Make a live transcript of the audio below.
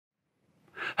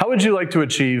How would you like to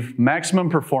achieve maximum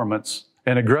performance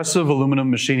in aggressive aluminum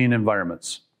machining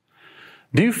environments?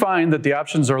 Do you find that the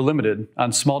options are limited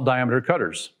on small diameter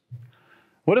cutters?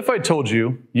 What if I told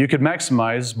you you could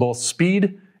maximize both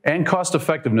speed and cost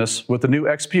effectiveness with the new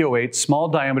XP08 small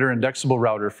diameter indexable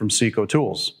router from Seco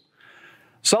Tools?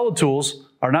 Solid tools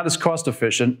are not as cost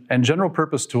efficient, and general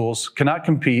purpose tools cannot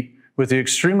compete with the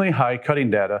extremely high cutting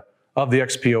data of the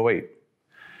XP08.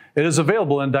 It is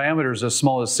available in diameters as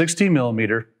small as 16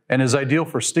 millimeter and is ideal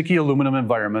for sticky aluminum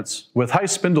environments with high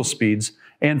spindle speeds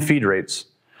and feed rates.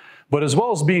 But as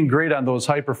well as being great on those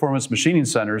high performance machining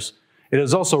centers, it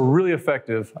is also really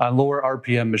effective on lower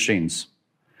RPM machines.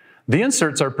 The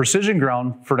inserts are precision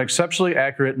ground for an exceptionally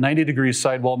accurate 90-degree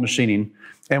sidewall machining,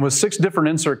 and with 6 different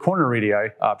insert corner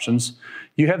radii options,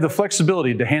 you have the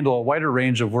flexibility to handle a wider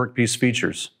range of workpiece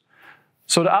features.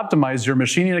 So to optimize your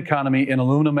machining economy in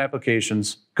aluminum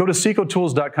applications, go to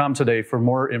secotools.com today for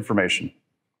more information.